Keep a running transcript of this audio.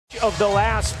Of the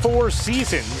last 4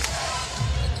 seasons.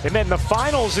 They met in the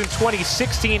finals in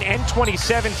 2016 and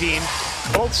 2017.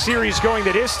 Both series going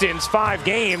the distance, 5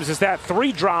 games. Is that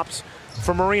 3 drops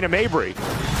for Marina Mabry?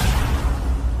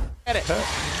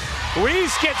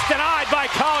 Ruiz gets denied by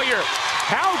Collier.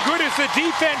 How good has the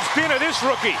defense been of this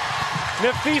rookie?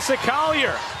 Nafisa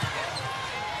Collier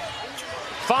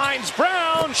finds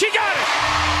Brown. She got it!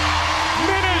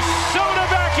 Minnesota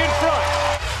back in front.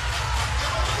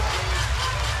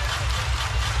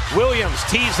 Williams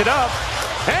tees it up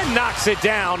and knocks it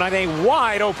down on a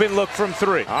wide open look from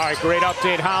 3. All right, great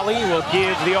update, Holly. We'll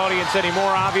give the audience any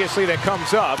more, obviously, that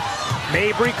comes up.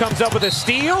 Mabry comes up with a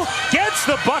steal, gets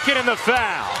the bucket and the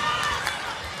foul.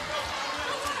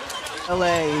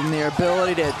 LA and their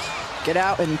ability to get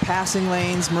out in passing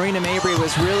lanes. Marina Mabry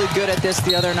was really good at this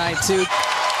the other night, too.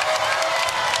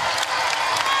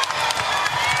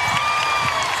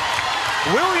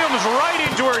 Williams right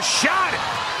into her shot,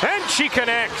 and she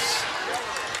connects.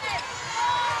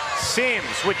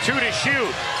 Sims with 2 to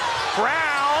shoot.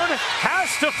 Brown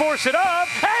has to force it up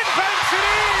and banks it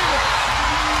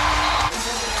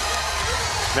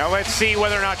in. Now let's see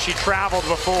whether or not she traveled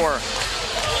before.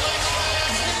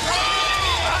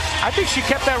 I think she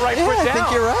kept that right foot down. I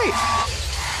think you're right.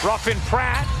 Ruffin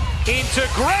Pratt into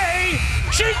Gray.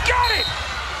 She got it!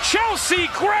 Chelsea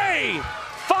Gray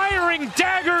firing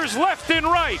daggers left and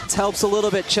right. It helps a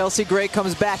little bit. Chelsea Gray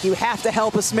comes back. You have to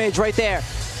help a smidge right there.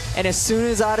 And as soon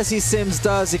as Odyssey Sims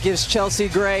does, it gives Chelsea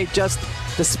Gray just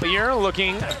the spear.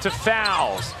 Looking to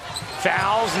fouls.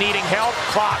 Fouls needing help.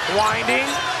 Clock winding.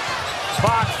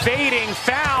 Clock fading.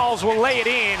 Fouls will lay it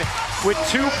in with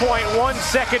 2.1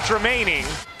 seconds remaining.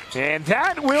 And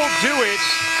that will do it.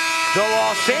 The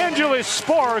Los Angeles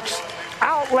Sparks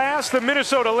outlast the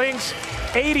Minnesota Lynx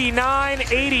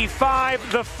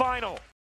 89-85, the final.